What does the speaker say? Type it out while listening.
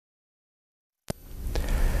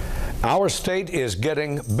Our state is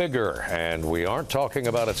getting bigger, and we aren't talking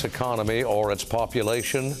about its economy or its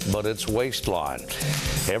population, but its waistline.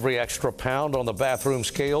 Every extra pound on the bathroom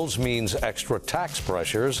scales means extra tax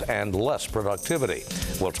pressures and less productivity.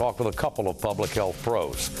 We'll talk with a couple of public health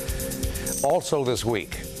pros. Also this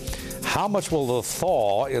week, how much will the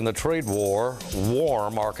thaw in the trade war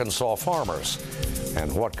warm Arkansas farmers?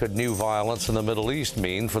 And what could new violence in the Middle East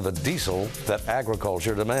mean for the diesel that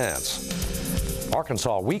agriculture demands?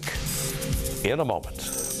 Arkansas Week in a moment.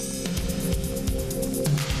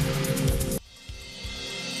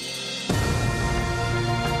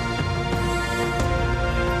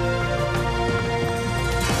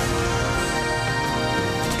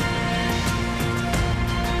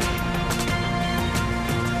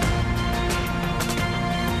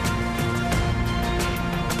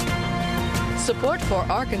 Support for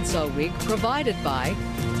Arkansas Week provided by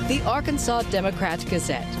the Arkansas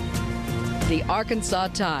Democrat-Gazette, the Arkansas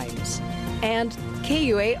Times, and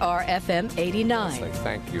KUAR-FM 89.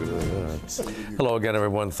 Thank you. Hello again,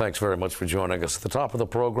 everyone. Thanks very much for joining us. At the top of the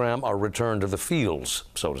program, a return to the fields,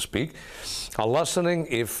 so to speak. A lessening,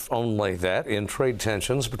 if only that, in trade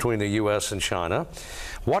tensions between the U.S. and China.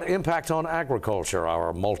 What impact on agriculture,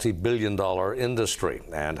 our multi-billion-dollar industry?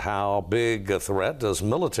 And how big a threat does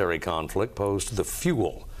military conflict pose to the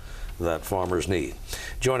fuel that farmers need?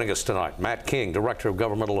 Joining us tonight, Matt King, Director of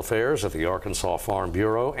Governmental Affairs at the Arkansas Farm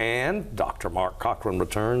Bureau, and Dr. Mark Cochran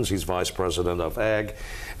returns. He's Vice President of Ag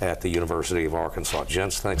at the University of Arkansas.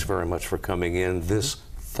 Gents, thanks very much for coming in. This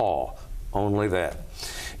thaw, only that,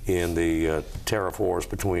 in the tariff wars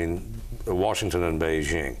between Washington and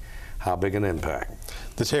Beijing. How big an impact?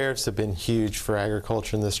 The tariffs have been huge for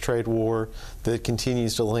agriculture in this trade war that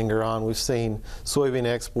continues to linger on. We've seen soybean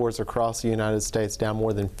exports across the United States down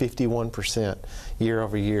more than 51% year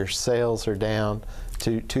over year. Sales are down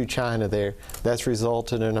to China there. That's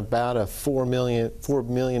resulted in about a 4 million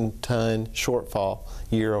ton shortfall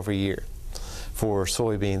year over year for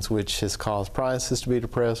soybeans, which has caused prices to be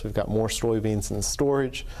depressed. We've got more soybeans in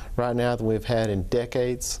storage right now than we've had in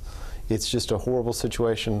decades. It's just a horrible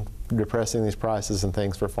situation, depressing these prices and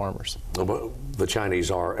things for farmers. But the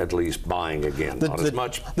Chinese are at least buying again, not as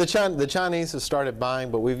much. The Chinese have started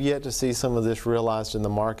buying, but we've yet to see some of this realized in the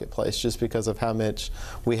marketplace just because of how much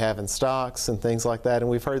we have in stocks and things like that.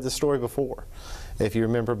 And we've heard this story before. If you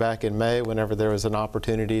remember back in May, whenever there was an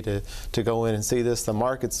opportunity to go in and see this, the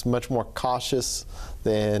market's much more cautious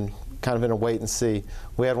than kind of in a wait and see.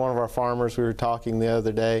 We had one of our farmers, we were talking the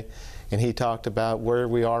other day, and he talked about where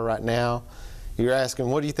we are right now. You're asking,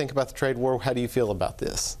 what do you think about the trade war? How do you feel about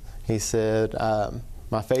this? He said,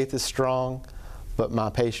 my faith is strong, but my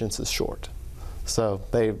patience is short. So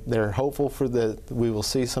they're hopeful for we will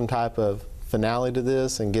see some type of finale to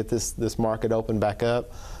this and get this market open back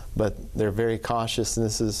up, but they're very cautious, and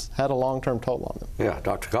this has had a long-term toll on them. Yeah,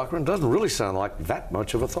 Dr. Cochran, doesn't really sound like that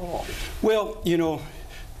much of a thaw. Well, you know,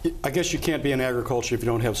 I guess you can't be in agriculture if you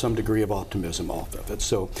don't have some degree of optimism off of it.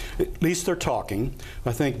 So at least they're talking.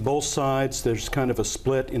 I think both sides, there's kind of a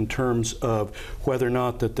split in terms of whether or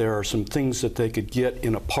not that there are some things that they could get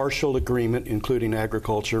in a partial agreement, including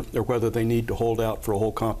agriculture, or whether they need to hold out for a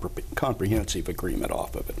whole comprehensive agreement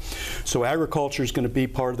off of it. So agriculture is going to be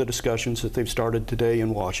part of the discussions that they've started today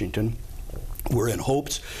in Washington. We're in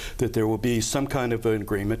hopes that there will be some kind of an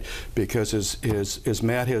agreement because, as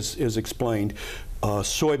Matt has explained,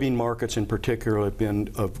 soybean markets in particular have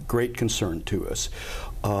been of great concern to us.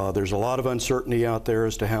 There's a lot of uncertainty out there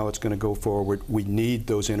as to how it's going to go forward. We need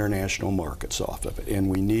those international markets off of it, and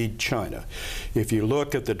we need China. If you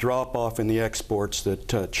look at the drop-off in the exports,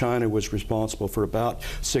 that China was responsible for about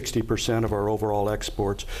 60% of our overall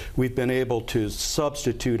exports, we've been able to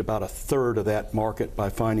substitute about a third of that market by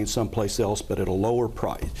finding someplace else, but at a lower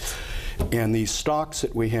price. And these stocks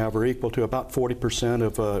that we have are equal to about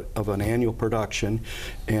 40% of an annual production,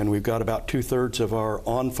 and we've got about 2/3 of our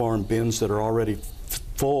on-farm bins that are already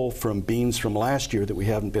full from beans from last year that we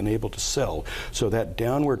haven't been able to sell. So that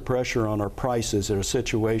downward pressure on our prices at a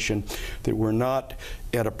situation that we're not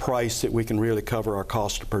at a price that we can really cover our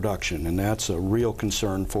cost of production, and that's a real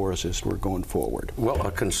concern for us as we're going forward. Well,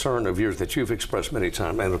 a concern of yours that you've expressed many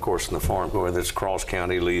times, and of course in the farm, whether it's Cross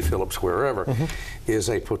County, Lee, Phillips, wherever, is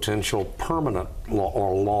a potential permanent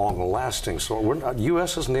or long-lasting. So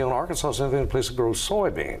U.S. isn't the only, Arkansas isn't the only place that grows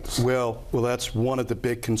soybeans. Well, that's one of the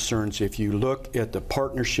big concerns. If you look at the partner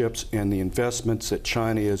partnerships and the investments that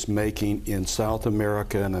China is making in South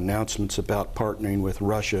America and announcements about partnering with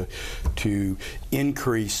Russia to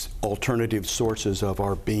increase alternative sources of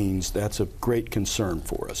our beans, that's a great concern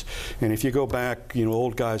for us. And if you go back, you know,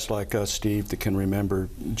 old guys like us, Steve, that can remember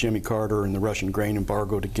Jimmy Carter and the Russian grain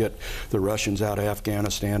embargo to get the Russians out of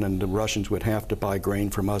Afghanistan, and the Russians would have to buy grain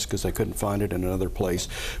from us because they couldn't find it in another place.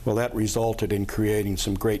 Well, that resulted in creating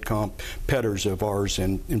some great competitors of ours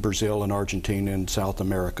in Brazil and Argentina and South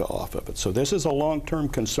America off of it. So this is a long-term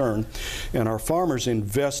concern, and our farmers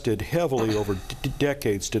invested heavily over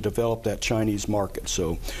decades to develop that Chinese market.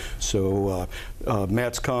 So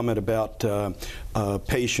Matt's comment about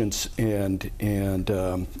patience and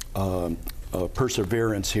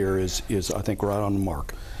perseverance here is I think right on the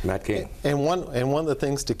mark. Matt King. And one of the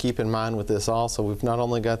things to keep in mind with this also, we've not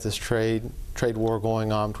only got this trade war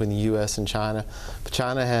going on between the U.S. and China, but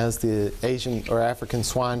China has the Asian or African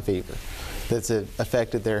swine fever that's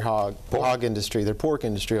affected their hog industry, their pork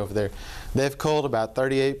industry over there. They've culled about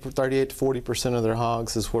 38 to 40% of their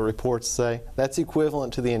hogs, is what reports say. That's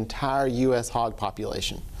equivalent to the entire U.S. hog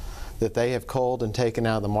population that they have culled and taken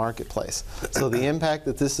out of the marketplace. So the impact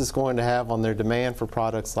that this is going to have on their demand for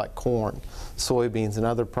products like corn, soybeans, and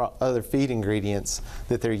other feed ingredients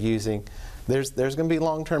that they're using, there's going to be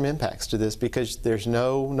long-term impacts to this because there's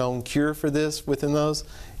no known cure for this within those.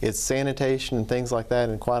 It's sanitation and things like that,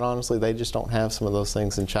 and quite honestly, they just don't have some of those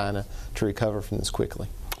things in China to recover from this quickly.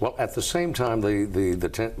 Well, at the same time,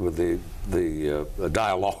 the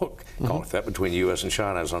dialogue, call it that, between U.S. and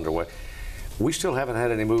China is underway. We still haven't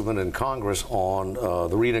had any movement in Congress on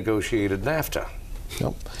the renegotiated NAFTA.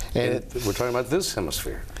 Nope. And we're talking about this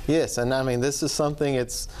hemisphere. Yes, and I mean, this is something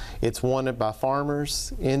it's wanted by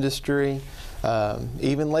farmers, industry,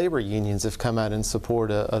 even labor unions have come out in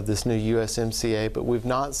support of this new USMCA, but we've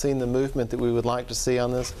not seen the movement that we would like to see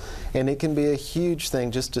on this, and it can be a huge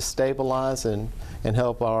thing just to stabilize and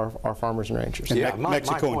help our farmers and ranchers. And yeah,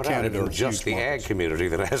 Mexico and Canada are just the ag community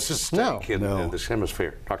that has a stake in this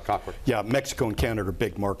hemisphere. Dr. Cochran. Yeah, Mexico and Canada are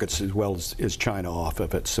big markets as well as China off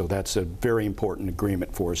of it, so that's a very important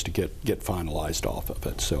agreement for us to get finalized off of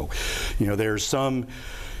it. So, you know, there's some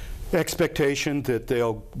expectation that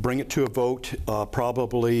they'll bring it to a vote,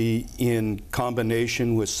 probably in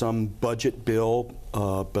combination with some budget bill,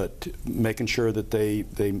 but making sure that they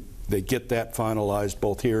get that finalized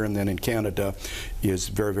both here and then in Canada is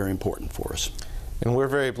very, very important for us. And we're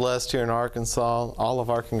very blessed here in Arkansas. All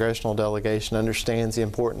of our congressional delegation understands the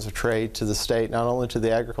importance of trade to the state, not only to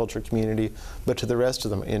the agriculture community, but to the rest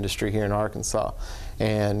of the industry here in Arkansas.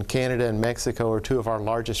 And Canada and Mexico are two of our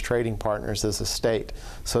largest trading partners as a state.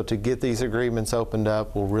 So to get these agreements opened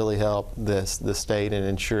up will really help the state and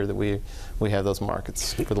ensure that we have those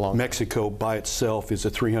markets for the long term. Mexico by itself is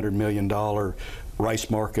a $300 million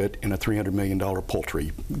rice market and a $300 million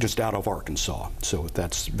poultry just out of Arkansas. So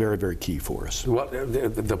that's very, very key for us. Well,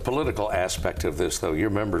 the political aspect of this, though,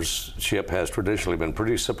 your membership has traditionally been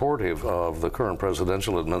pretty supportive of the current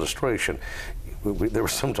presidential administration. There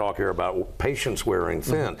was some talk here about patience wearing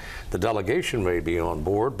thin. The delegation may be on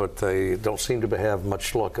board, but they don't seem to have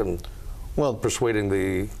much luck in persuading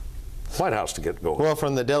the White House to get going. Well,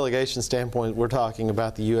 from the delegation standpoint, we're talking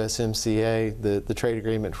about the USMCA, the trade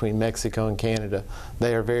agreement between Mexico and Canada.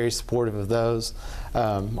 They are very supportive of those.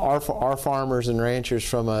 Our farmers and ranchers,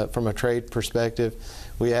 from a trade perspective,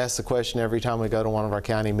 we ask the question every time we go to one of our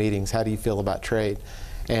county meetings, how do you feel about trade?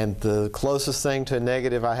 And the closest thing to a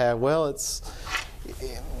negative I have, well, it's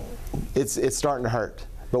starting to hurt.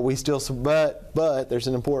 But we still, but there's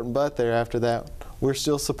an important but there after that. We're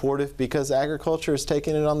still supportive because agriculture has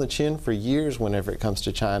taken it on the chin for years whenever it comes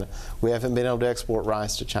to China. We haven't been able to export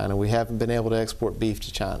rice to China. We haven't been able to export beef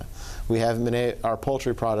to China. We haven't been our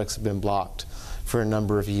poultry products have been blocked for a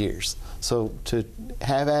number of years. So to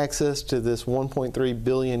have access to this 1.3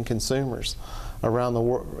 billion consumers around the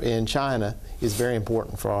world in China is very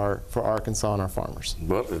important for Arkansas and our farmers.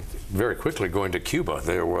 Well, very quickly going to Cuba,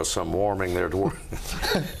 there was some warming there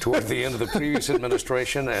toward the end of the previous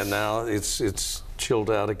administration, and now it's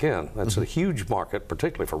chilled out again. That's a huge market,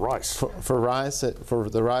 particularly for rice. For rice, for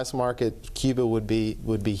the rice market, Cuba would be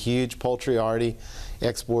huge. Poultry already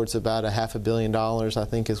exports about $500 million, I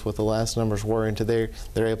think, is what the last numbers were into there.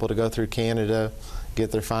 They're able to go through Canada,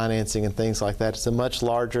 get their financing and things like that. It's a much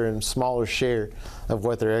larger and smaller share of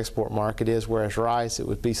what their export market is, whereas rice, it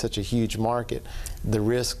would be such a huge market. The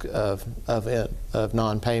risk of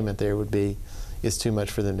non-payment there is too much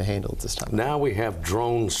for them to handle at this time. Now we have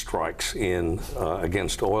drone strikes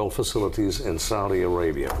against oil facilities in Saudi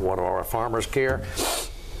Arabia. What do our farmers care?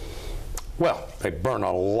 Well, they burn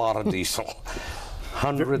a lot of diesel.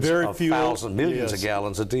 Hundreds very of few, thousands, millions yes. of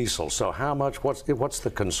gallons of diesel. So how much, what's the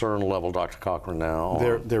concern level, Dr. Cochran,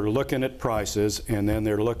 now? They're looking at prices, and then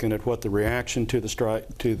they're looking at what the reaction to the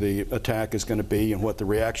strike, to the attack is going to be, and what the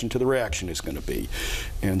reaction to the reaction is going to be.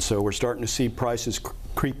 And so we're starting to see prices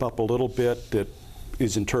creep up a little bit. That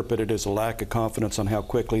is interpreted as a lack of confidence on how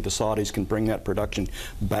quickly the Saudis can bring that production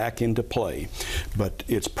back into play. But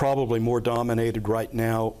it's probably more dominated right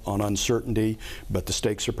now on uncertainty, but the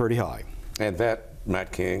stakes are pretty high. And that,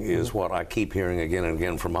 Matt King, is what I keep hearing again and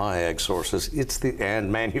again from my ag sources. It's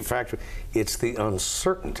and manufacturing. It's the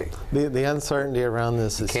uncertainty. The uncertainty around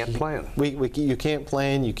this is you can't plan. You can't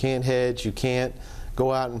plan. You can't hedge. You can't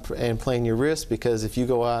go out and plan your risk, because if you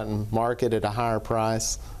go out and market at a higher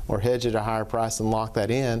price or hedge at a higher price and lock that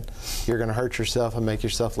in, you're going to hurt yourself and make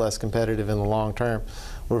yourself less competitive in the long term.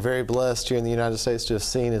 We're very blessed here in the United States to have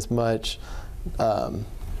seen as much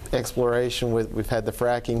exploration. We've had the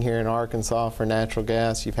fracking here in Arkansas for natural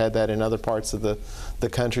gas. You've had that in other parts of the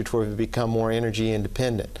country to where we've become more energy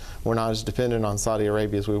independent. We're not as dependent on Saudi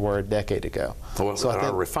Arabia as we were a decade ago. Well, so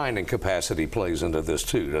our refining capacity plays into this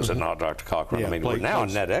too, does it not, Dr. Cochran? Yeah, I mean, we're now a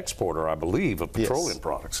net exporter, I believe, of petroleum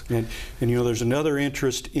products. And you know, there's another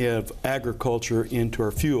interest of agriculture into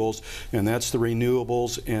our fuels, and that's the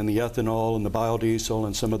renewables and the ethanol and the biodiesel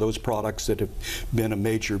and some of those products that have been a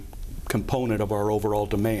major component of our overall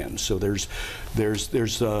demand. So there's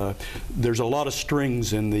a lot of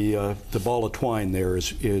strings in the ball of twine. There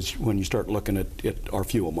is when you start looking at our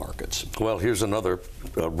fuel markets. Well, here's another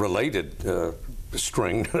related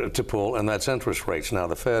string to pull, and that's interest rates. Now,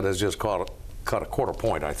 the Fed has just cut a quarter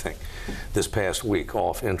point, I think, this past week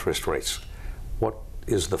off interest rates. What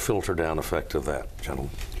is the filter down effect of that,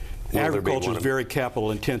 gentlemen? Agriculture is very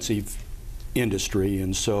capital intensive industry,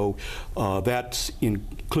 and so that's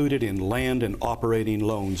included in land and operating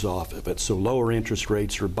loans off of it. So lower interest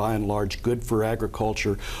rates are by and large good for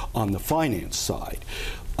agriculture on the finance side.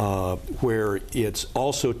 Where it's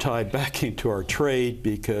also tied back into our trade,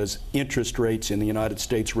 because interest rates in the United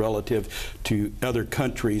States relative to other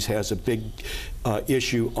countries has a big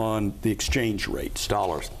issue on the exchange rates.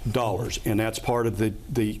 Dollars, and that's part of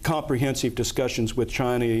the comprehensive discussions with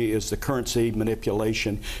China is the currency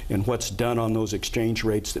manipulation and what's done on those exchange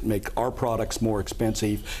rates that make our products more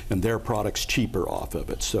expensive and their products cheaper off of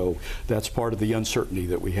it. So that's part of the uncertainty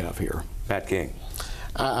that we have here. Matt King.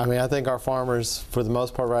 I mean, I think our farmers, for the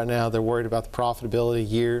most part right now, they're worried about the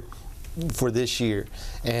profitability for this year.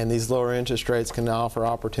 And these lower interest rates can offer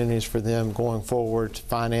opportunities for them going forward to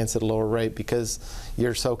finance at a lower rate, because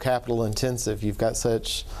you're so capital intensive. You've got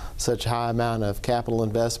such high amount of capital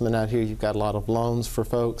investment out here. You've got a lot of loans for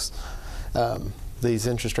folks. These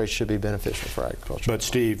interest rates should be beneficial for agriculture. But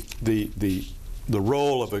Steve, the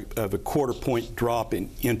role of a quarter point drop in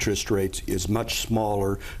interest rates is much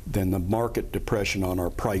smaller than the market depression on our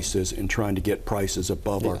prices and trying to get prices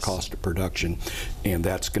above our cost of production, and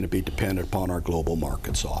that's going to be dependent upon our global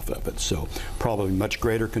markets off of it. So probably much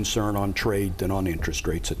greater concern on trade than on interest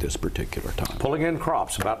rates at this particular time. Pulling in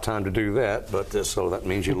crops, about time to do that, but so that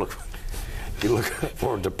means you look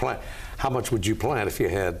forward to plant. How much would you plant if you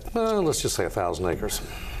had, let's just say 1,000 acres?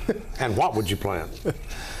 And what would you plant?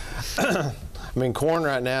 I mean, corn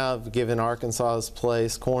right now, given Arkansas's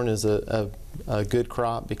place, corn is a good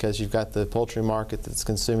crop because you've got the poultry market that's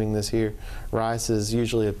consuming this here. Rice is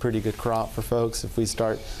usually a pretty good crop for folks. If we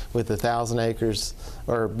start with 1,000 acres,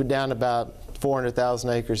 or down about 400,000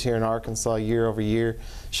 acres here in Arkansas year over year,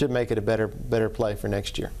 should make it a better play for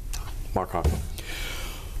next year. Mark Cochran.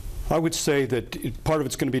 I would say that part of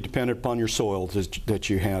it's going to be dependent upon your soil that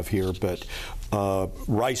you have here, but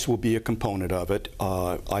rice will be a component of it.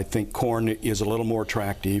 I think corn is a little more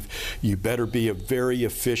attractive. You better be a very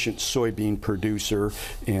efficient soybean producer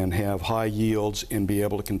and have high yields and be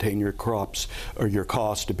able to contain your crops or your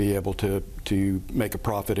costs to be able to make a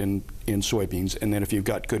profit in soybeans. And then if you've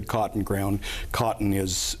got good cotton ground, cotton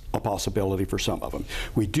is a possibility for some of them.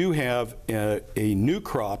 We do have a new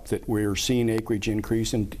crop that we're seeing acreage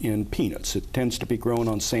increase in peanuts. It tends to be grown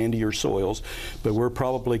on sandier soils, but we're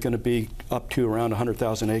probably going to be up to around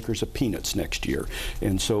 100,000 acres of peanuts next year.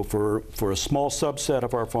 And so for a small subset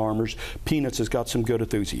of our farmers, peanuts has got some good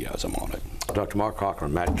enthusiasm on it. Dr. Mark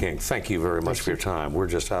Cochran, Matt King, thank you very much for your time. We're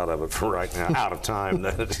just out of it for right now, out of time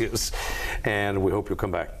that it is, and we hope you'll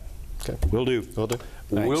come back. Okay. Will do. Will do.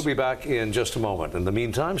 Thanks. We'll be back in just a moment. In the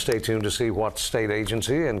meantime, stay tuned to see what state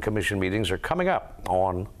agency and commission meetings are coming up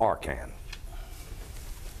on Arcan.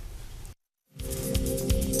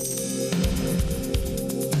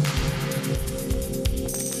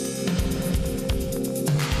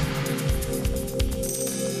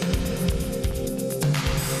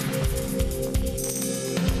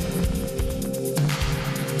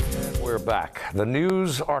 The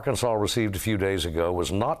news Arkansas received a few days ago was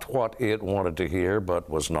not what it wanted to hear, but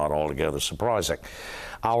was not altogether surprising.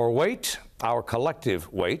 Our weight, our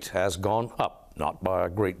collective weight, has gone up, not by a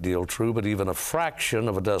great deal, true, but even a fraction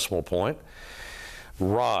of a decimal point.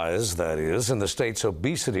 Rise, that is, in the state's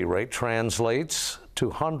obesity rate translates to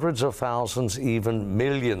hundreds of thousands, even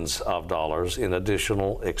millions of dollars in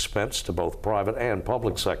additional expense to both private and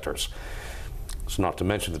public sectors. It's not to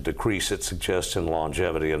mention the decrease it suggests in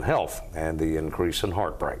longevity and health and the increase in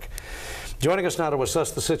heartbreak. Joining us now to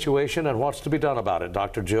assess the situation and what's to be done about it,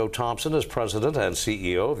 Dr. Joe Thompson is President and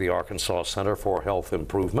CEO of the Arkansas Center for Health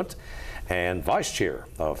Improvement and Vice Chair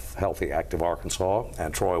of Healthy Active Arkansas,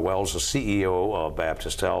 and Troy Wells is CEO of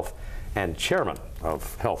Baptist Health and Chairman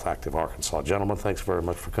of Health Active Arkansas. Gentlemen, thanks very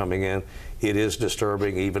much for coming in. It is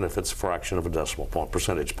disturbing, even if it's a fraction of a decimal point,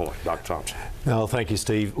 percentage point. Dr. Thompson. No, thank you,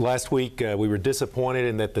 Steve. Last week, we were disappointed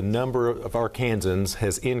in that the number of Arkansans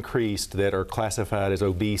has increased that are classified as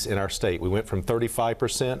obese in our state. We went from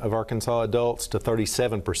 35% of Arkansas adults to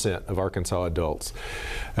 37% of Arkansas adults.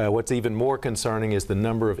 What's even more concerning is the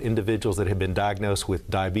number of individuals that have been diagnosed with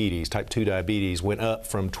diabetes, type 2 diabetes, went up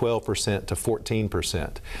from 12% to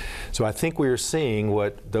 14%. So I think we are seeing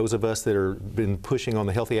what those of us that have been pushing on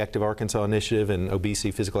the Healthy Active Arkansas initiative and obesity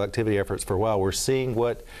physical activity efforts for a while, we're seeing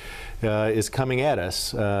what is coming at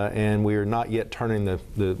us, and we are not yet turning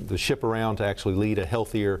the ship around to actually lead a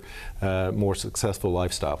healthier, more successful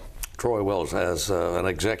lifestyle. Troy Wells, as an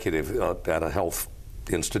executive at a health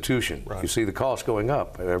institution, you see the cost going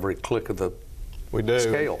up at every click of the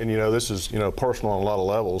scale. And this is personal on a lot of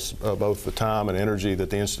levels, both the time and energy that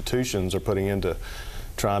the institutions are putting into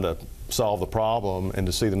trying to solve the problem, and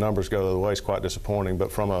to see the numbers go the other way is quite disappointing.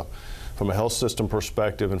 But from a health system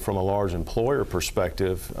perspective and from a large employer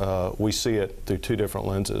perspective, we see it through two different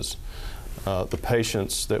lenses. The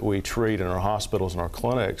patients that we treat in our hospitals and our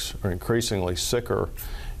clinics are increasingly sicker,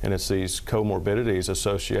 and it's these comorbidities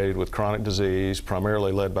associated with chronic disease,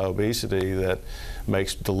 primarily led by obesity, that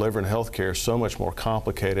makes delivering health care so much more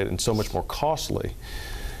complicated and so much more costly.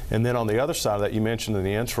 And then on the other side of that, you mentioned in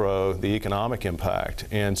the intro the economic impact.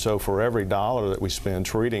 And so for every dollar that we spend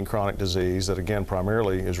treating chronic disease that, again,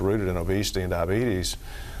 primarily is rooted in obesity and diabetes,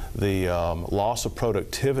 the loss of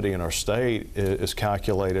productivity in our state is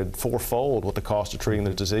calculated fourfold what the cost of treating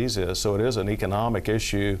the disease is. So it is an economic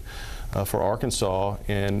issue for Arkansas,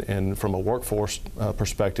 and from a workforce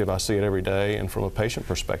perspective, I see it every day, and from a patient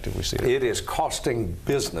perspective, we see it. It is costing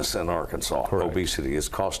business in Arkansas. Correct. Obesity is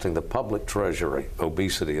costing the public treasury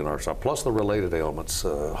obesity in Arkansas, plus the related ailments,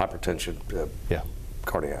 hypertension,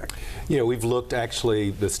 cardiac. We've looked,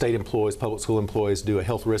 actually, the state employees, public school employees do a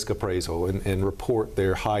health risk appraisal and report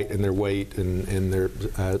their height and their weight and their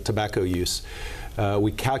tobacco use.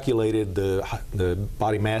 We calculated the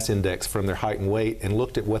body mass index from their height and weight and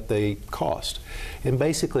looked at what they cost. And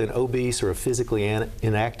basically, an obese or a physically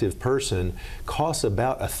inactive person costs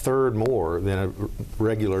about a third more than a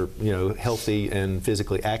regular, healthy and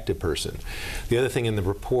physically active person. The other thing in the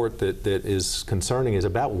report that is concerning is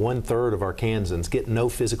about 1/3 of Arkansans get no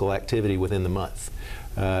physical activity within the month.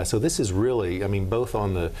 So this is really, both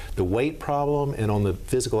on the weight problem and on the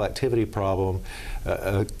physical activity problem,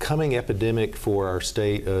 a coming epidemic for our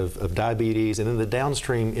state of diabetes, and then the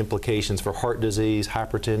downstream implications for heart disease,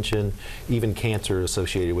 hypertension, even cancer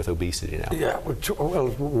associated with obesity now. Yeah, well,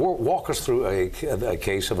 walk us through a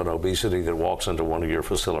case of an obesity that walks into one of your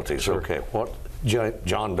facilities. Sure. Okay, what?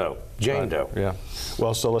 Jane Doe. Yeah.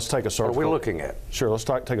 Well, so let's take a surgical. What are we looking at? Sure, let's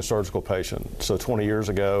take a surgical patient. So 20 years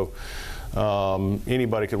ago,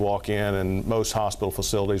 anybody could walk in, and most hospital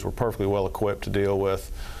facilities were perfectly well equipped to deal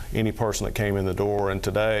with any person that came in the door. And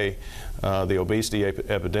today, the obesity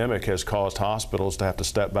epidemic has caused hospitals to have to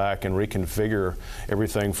step back and reconfigure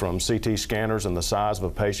everything from CT scanners and the size of a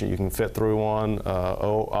patient you can fit through one,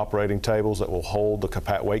 operating tables that will hold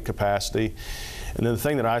the weight capacity. And then the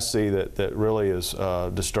thing that I see that really is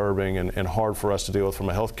disturbing and hard for us to deal with from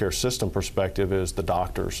a healthcare system perspective is the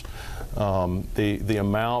doctors. The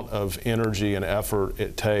amount of energy and effort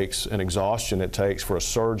it takes and exhaustion it takes for a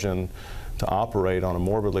surgeon to operate on a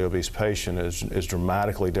morbidly obese patient is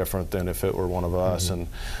dramatically different than if it were one of us. And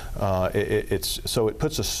so it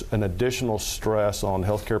puts an additional stress on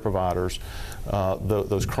healthcare providers.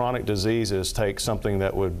 Those chronic diseases take something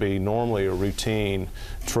that would be normally a routine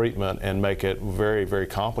treatment and make it very, very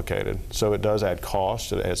complicated. So it does add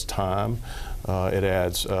cost, it adds time, it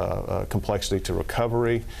adds complexity to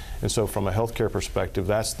recovery. And so from a healthcare perspective,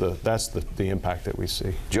 that's the impact that we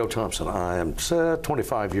see. Joe Thompson, I am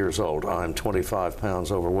 25 years old. I'm 25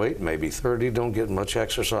 pounds overweight, maybe 30, don't get much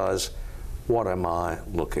exercise. what am I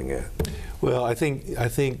looking at? Well, I think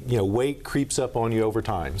weight creeps up on you over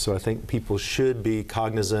time. So I think people should be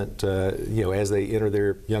cognizant, as they enter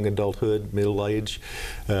their young adulthood, middle age,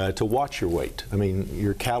 to watch your weight. I mean,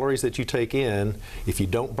 your calories that you take in, if you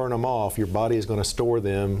don't burn them off, your body is going to store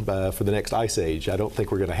them for the next ice age. I don't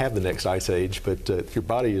think we're going to have the next ice age, but your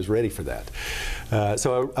body is ready for that.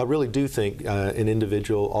 So I really do think an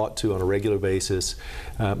individual ought to, on a regular basis,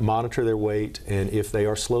 monitor their weight, and if they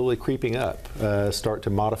are slowly creeping up, start to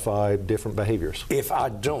modify different behaviors. If I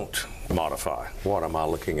don't modify, what am I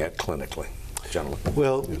looking at clinically, gentlemen?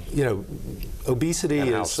 Well, obesity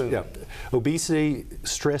obesity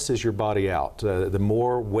stresses your body out. The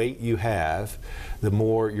more weight you have, the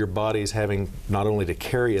more your body is having not only to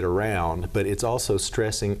carry it around, but it's also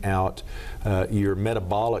stressing out your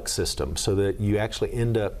metabolic system, so that you actually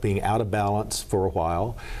end up being out of balance for a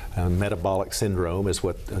while. Metabolic syndrome is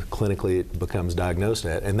what clinically it becomes diagnosed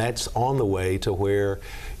at, and that's on the way to where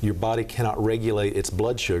your body cannot regulate its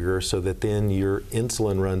blood sugar, so that then your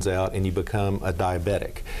insulin runs out and you become a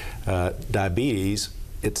diabetic. Diabetes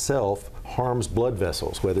itself harms blood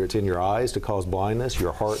vessels, whether it's in your eyes to cause blindness,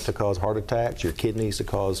 your heart to cause heart attacks, your kidneys to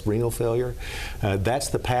cause renal failure. That's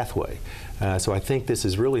the pathway. So I think this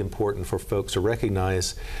is really important for folks to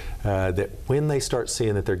recognize that when they start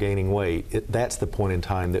seeing that they're gaining weight, that's the point in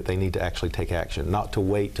time that they need to actually take action, not to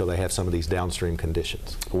wait till they have some of these downstream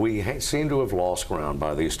conditions. We seem to have lost ground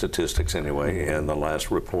by these statistics anyway in the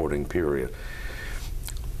last reporting period.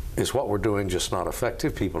 Is what we're doing just not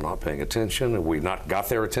effective? People not paying attention? Have we not got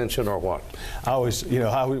their attention, or what? I always,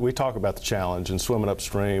 we talk about the challenge and swimming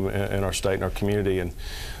upstream in our state and our community, and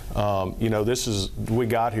we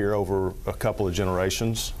got here over a couple of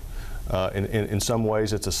generations. In some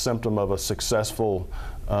ways, it's a symptom of a successful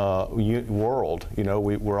world.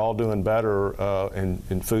 We're all doing better,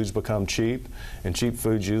 and foods become cheap, and cheap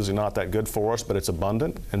food's usually not that good for us, but it's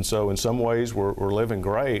abundant. And so in some ways, we're living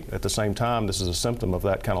great. At the same time, this is a symptom of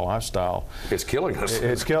that kind of lifestyle. It's killing us.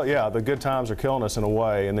 Yeah, the good times are killing us in a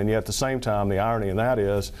way, and then yet at the same time, the irony in that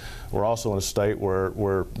is we're also in a state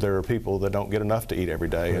where there are people that don't get enough to eat every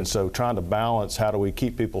day. And so trying to balance how do we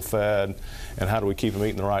keep people fed and how do we keep them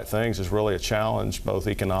eating the right things is really a challenge, both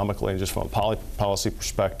economically and just from a policy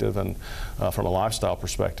perspective and from a lifestyle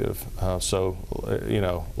perspective. So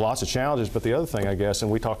lots of challenges. But the other thing, I guess, and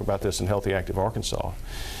we talk about this in Healthy Active Arkansas,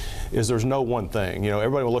 is there's no one thing.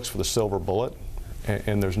 Everybody looks for the silver bullet,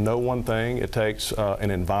 and there's no one thing. It takes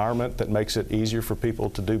an environment that makes it easier for people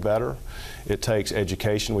to do better. It takes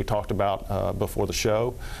education, we talked about before the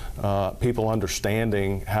show, people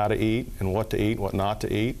understanding how to eat and what to eat, what not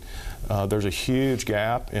to eat. There's a huge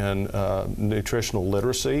gap in nutritional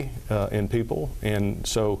literacy in people, and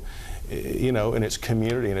so in its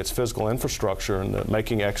community and its physical infrastructure, and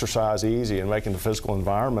making exercise easy and making the physical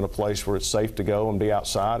environment a place where it's safe to go and be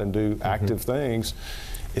outside and do active things.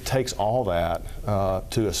 It takes all that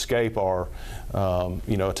to escape our,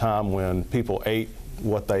 a time when people ate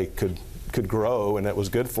what they could grow and it was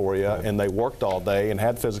good for you, and they worked all day and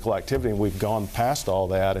had physical activity, and we've gone past all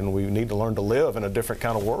that, and we need to learn to live in a different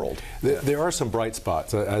kind of world. There are some bright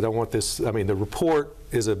spots. I don't want this, the report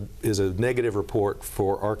is a negative report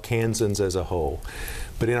for Arkansans as a whole.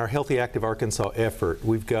 But in our Healthy Active Arkansas effort,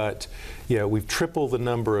 we've tripled the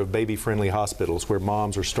number of baby-friendly hospitals where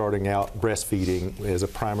moms are starting out breastfeeding as a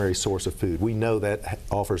primary source of food. We know that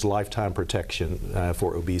offers lifetime protection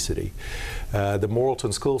for obesity. The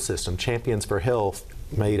Morrilton school system, Champions for Health,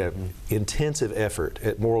 made an intensive effort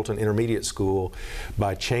at Morrilton Intermediate School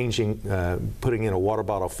by putting in a water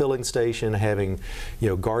bottle filling station, having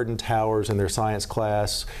garden towers in their science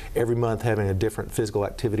class, every month having a different physical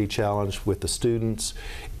activity challenge with the students,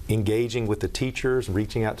 engaging with the teachers,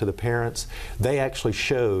 reaching out to the parents. They actually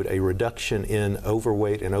showed a reduction in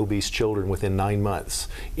overweight and obese children within 9 months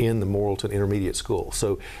in the Morrilton Intermediate School.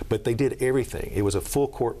 But they did everything. It was a full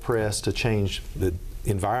court press to change the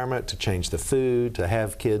environment, to change the food, to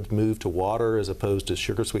have kids move to water as opposed to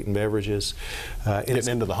sugar-sweetened beverages. Getting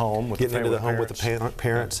into the home with the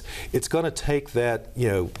parents. It's going to take that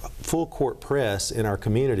full court press in our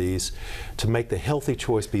communities to make the healthy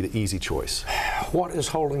choice be the easy choice. What is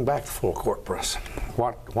holding back the full court press?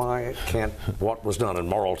 Why can't what was done in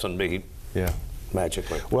Morrilton be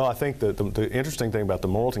magically? Well, I think that the interesting thing about the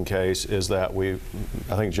Morrilton case is that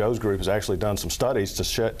I think Joe's group has actually done some studies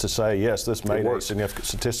to say, yes, this made a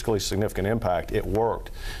statistically significant impact. It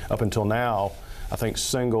worked. Up until now, I think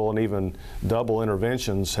single and even double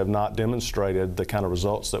interventions have not demonstrated the kind of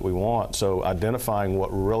results that we want. So identifying what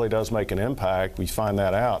really does make an impact, we find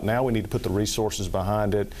that out. Now we need to put the resources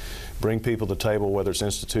behind it, bring people to the table, whether it's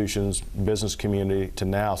institutions, business community, to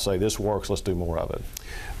now say this works, let's do more of it.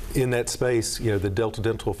 In that space, the Delta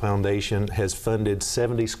Dental Foundation has funded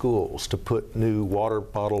 70 schools to put new water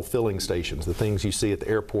bottle filling stations, the things you see at the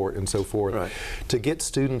airport and so forth, right, to get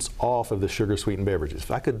students off of the sugar-sweetened beverages.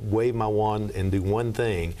 If I could wave my wand and do one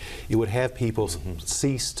thing, it would have people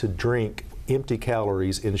cease to drink empty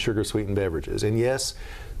calories in sugar-sweetened beverages. And yes,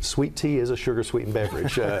 sweet tea is a sugar-sweetened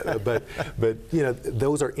beverage, but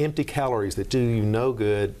those are empty calories that do you no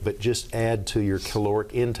good, but just add to your caloric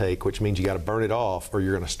intake, which means you got to burn it off or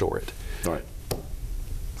you're going to store it. All right.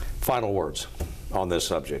 Final words on this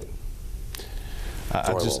subject.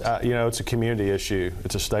 It's a community issue.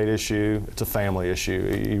 It's a state issue. It's a family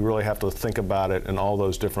issue. You really have to think about it in all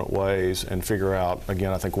those different ways and figure out,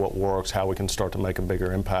 again, I think what works, how we can start to make a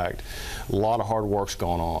bigger impact. A lot of hard work's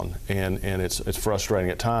going on, and it's frustrating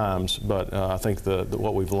at times, but I think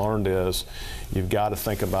what we've learned is you've got to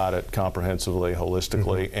think about it comprehensively,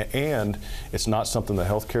 holistically, and it's not something the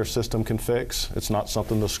healthcare system can fix. It's not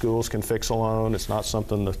something the schools can fix alone. It's not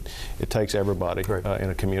something that it takes everybody in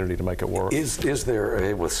a community to make it work. Is there,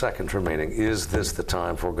 with seconds remaining, is this the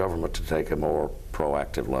time for government to take a more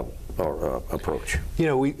proactive level or approach?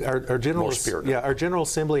 Our General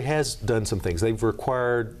Assembly has done some things. They've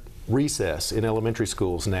required recess in elementary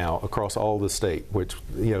schools now across all the state, which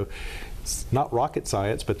it's not rocket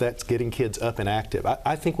science, but that's getting kids up and active.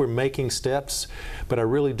 I think we're making steps, but I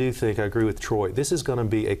really do think, I agree with Troy, this is going to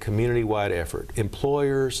be a community-wide effort.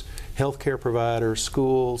 Employers, healthcare providers,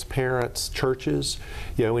 schools, parents, churches,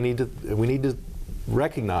 we need to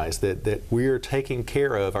recognize that we are taking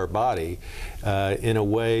care of our body in a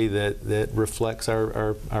way that reflects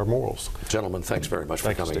our morals. Gentlemen, thanks very much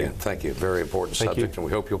for coming in. Thank you. Very important subject, and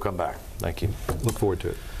we hope you'll come back. Thank you. Look forward to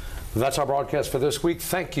it. That's our broadcast for this week.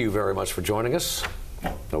 Thank you very much for joining us.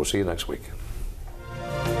 And we'll see you next week.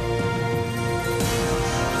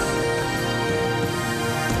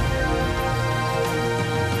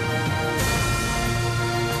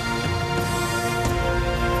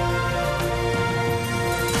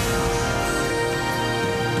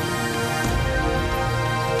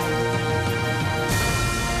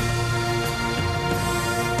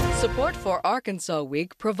 Support for Arkansas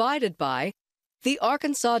Week provided by the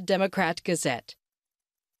Arkansas Democrat-Gazette,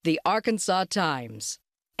 the Arkansas Times,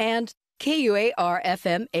 and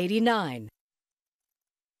KUAR-FM 89.